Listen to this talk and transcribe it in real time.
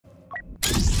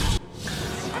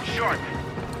sharp.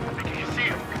 Can you see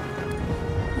him?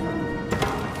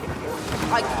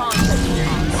 I can't let you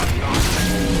pass.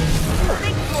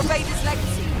 Think you're Vader's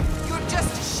legacy. You're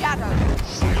just a shadow.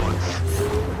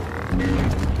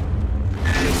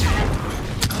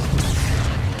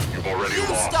 You've already You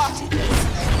lost. started this.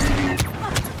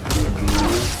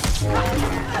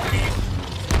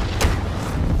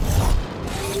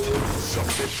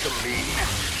 Submit to me.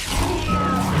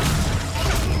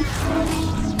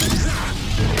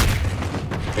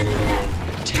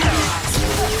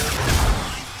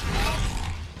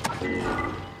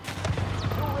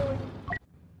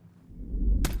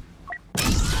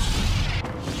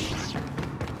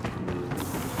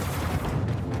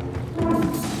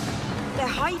 They're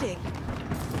hiding.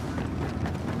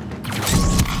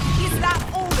 Is that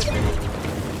all of it?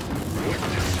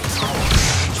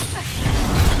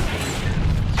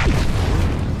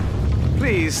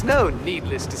 Please, no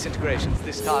needless disintegrations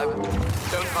this time.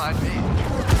 Don't mind me.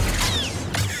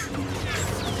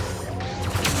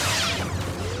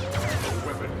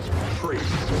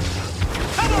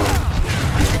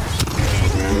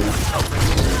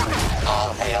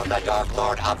 All hail the Dark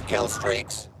Lord of kill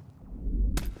streaks.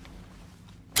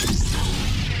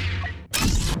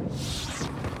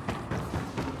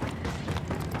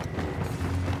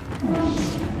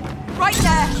 Right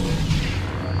there!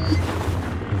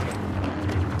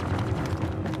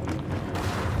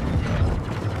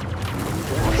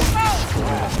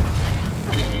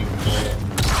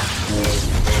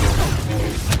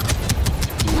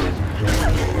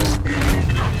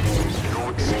 No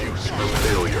excuse for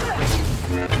failure.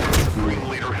 The Supreme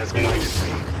Leader has guided me.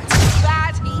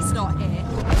 Bad he's not here.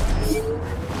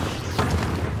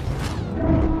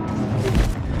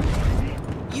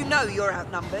 You know you're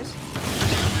outnumbered.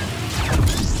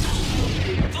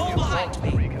 Fall behind me.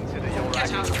 Reconsider your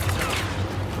actions.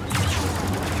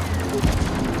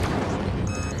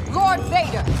 Lord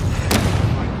Vader!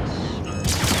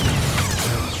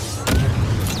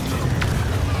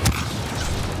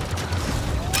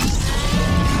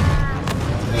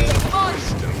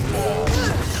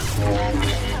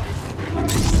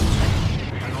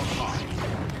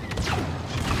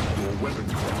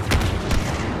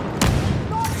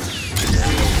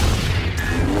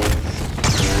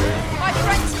 My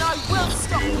friends and I will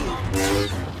stop you!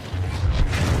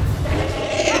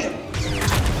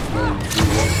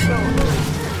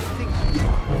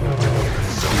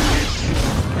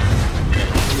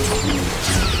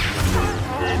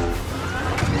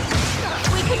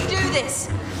 We can do this!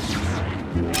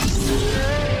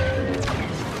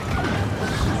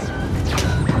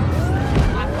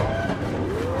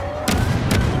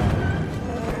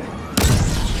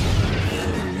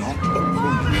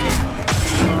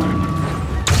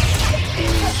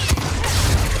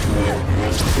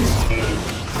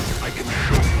 I can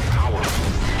show you power.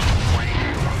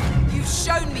 You've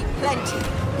shown me plenty.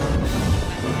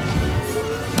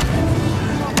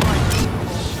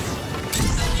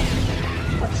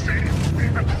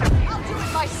 I'll do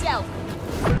it myself.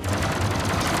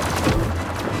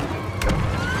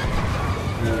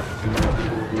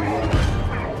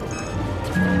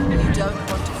 You don't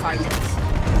want to fight us.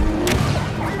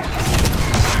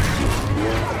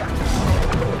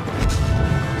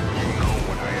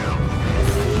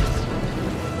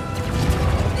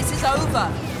 This is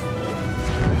over.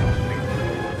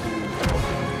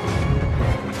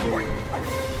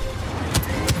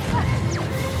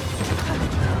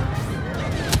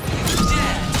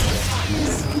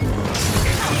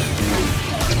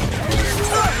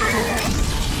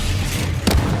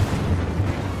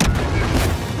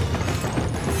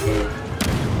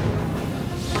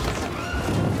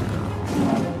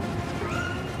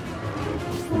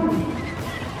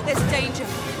 There's danger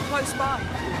close by.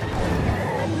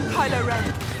 Kylo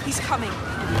Ren, he's coming.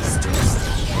 Still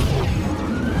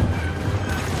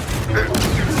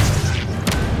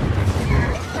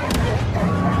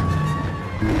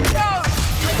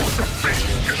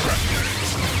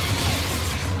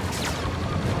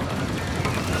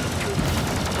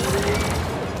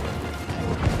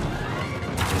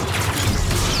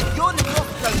You're not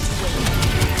going to win.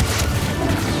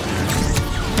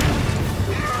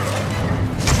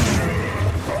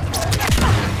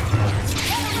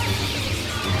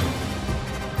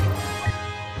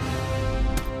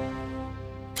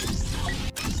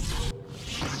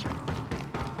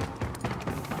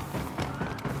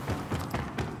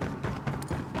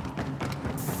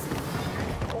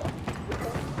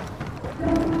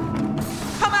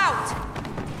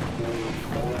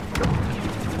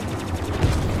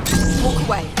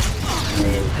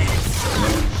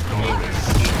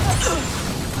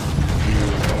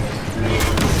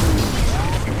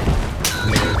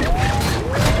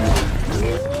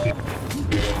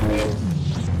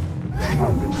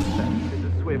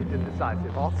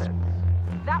 decisive offense.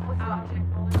 That was lucky.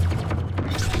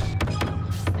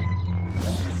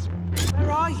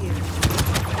 Where are you?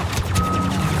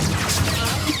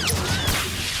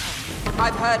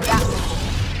 I've heard that before.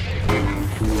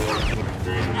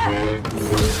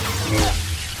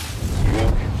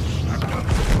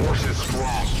 Force is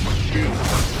strong.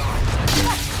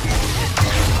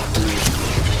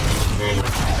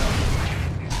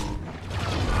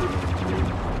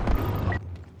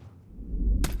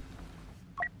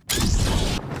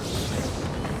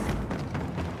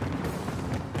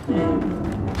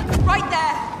 Right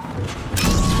there!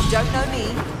 You don't know me.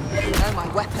 You know my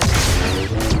weapon.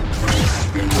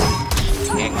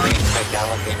 Increase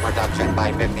fidelity production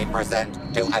by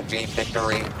 50% to achieve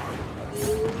victory.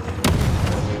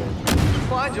 You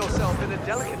find yourself in a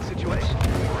delicate situation.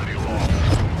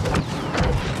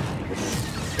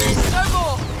 No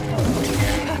more!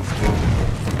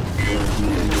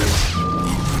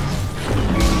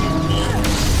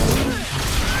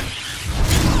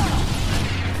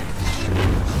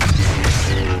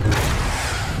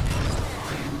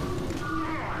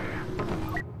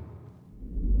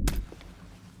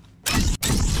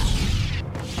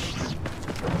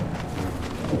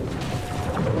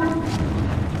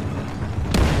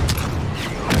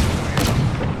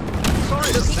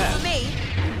 Sorry, Looking man. for me?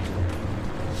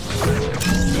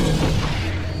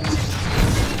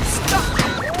 Stop!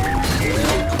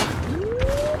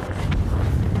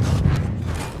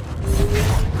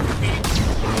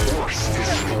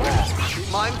 Be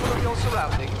mindful of your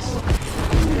surroundings.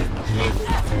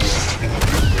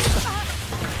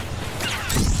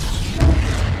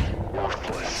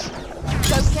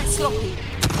 Don't get sloppy.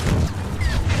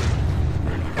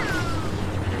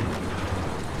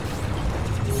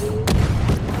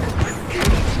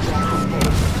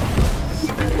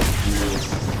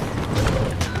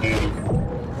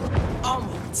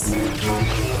 Onwards.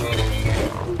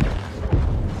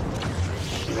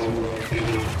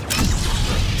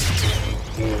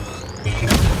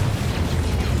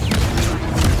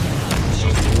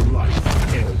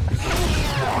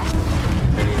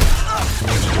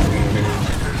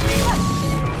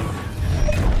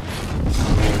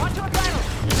 Watch your battle!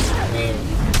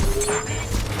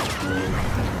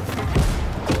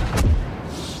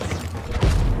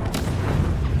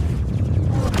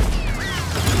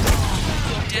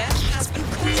 Death has been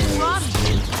called to run!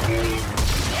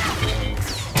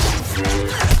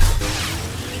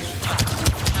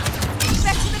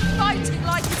 Better than fighting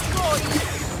like a destroyed!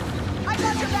 I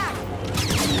got your back!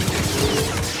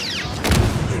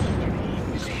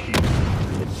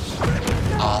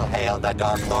 All hail the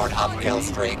Dark Lord of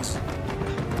Killstreaks.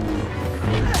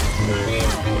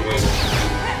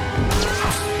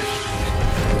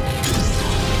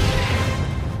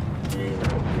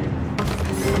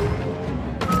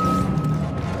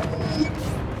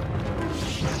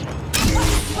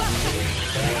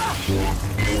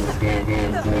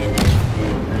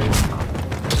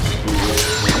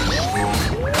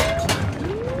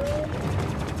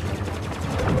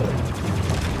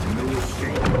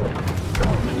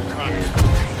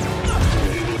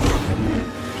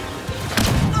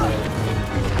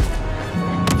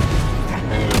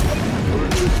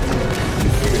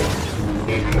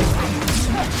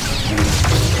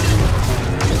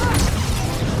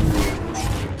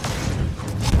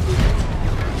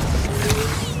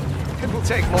 It will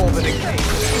take more than a case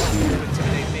to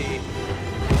intimidate me.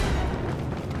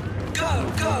 Go,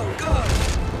 go, go!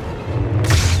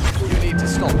 You need to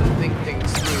stop and think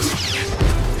things through.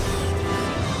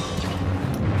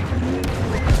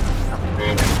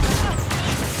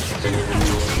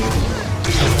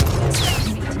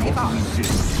 Give up.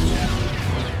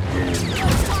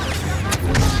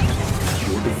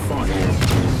 Your defiance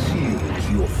seals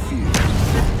your fear.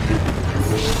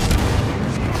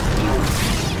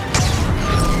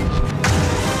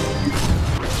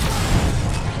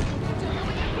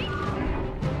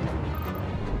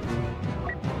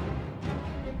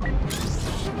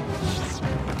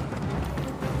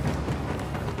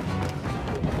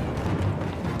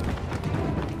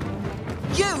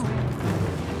 You!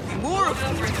 More of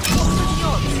them!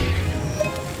 Yours!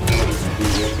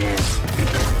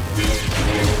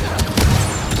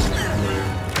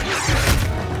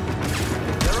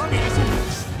 There are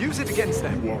enemies. Use it against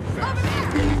them. You are fast.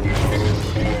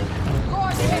 Go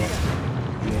on, hit him!